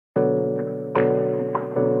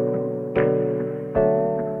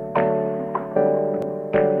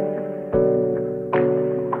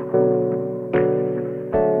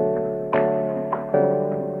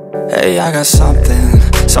Hey, I got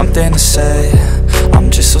something to say.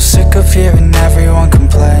 I'm just so sick of hearing everyone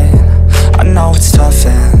complain. I know it's tough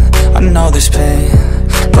and I know there's pain,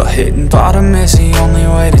 but hitting bottom is the only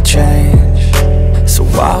way to change. So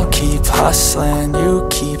I'll keep hustling, you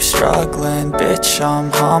keep struggling. Bitch,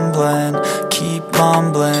 I'm humbling, keep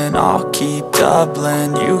mumbling. I'll keep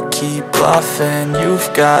doubling, you keep bluffing.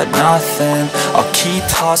 You've got nothing, I'll keep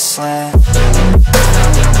hustling.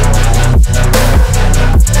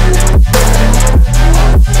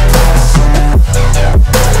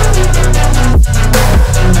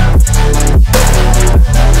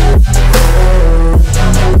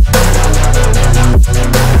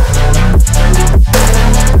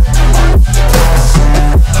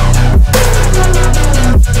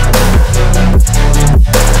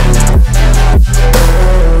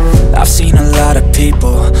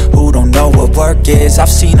 I've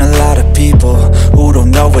seen a lot of people who don't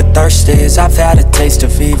know what thirst is. I've had a taste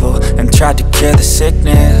of evil and tried to cure the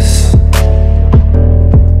sickness,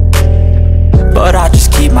 but I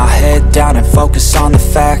just keep my head down and focus on the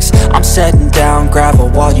facts. I'm setting down gravel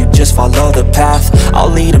while you just follow the path. I'll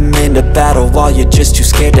lead them into battle while you're just too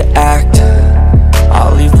scared to act.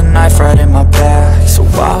 I'll leave the knife right in my back. So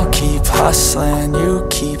I'll keep hustling, you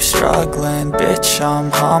keep struggling. Bitch, I'm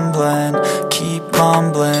humbling, keep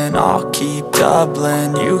mumbling. I'll keep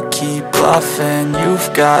doubling, you keep bluffing.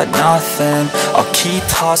 You've got nothing, I'll keep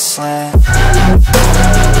hustling.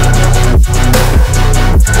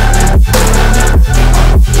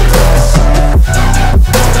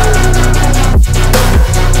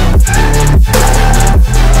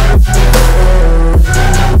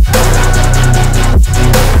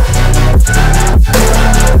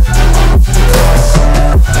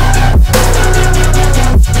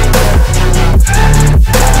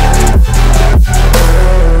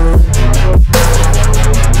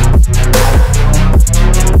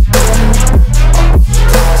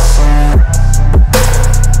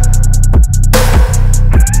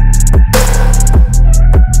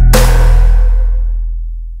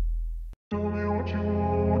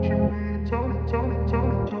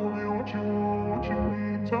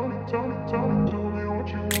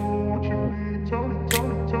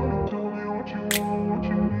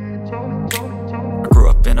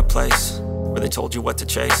 Told you what to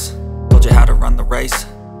chase, told you how to run the race.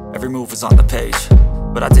 Every move was on the page,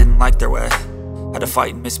 but I didn't like their way. Had to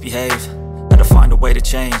fight and misbehave, had to find a way to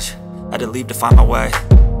change. Had to leave to find my way.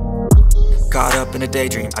 Caught up in a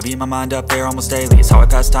daydream, I beat my mind up there almost daily. It's how I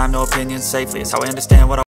pass time, no opinions safely. It's how I understand what I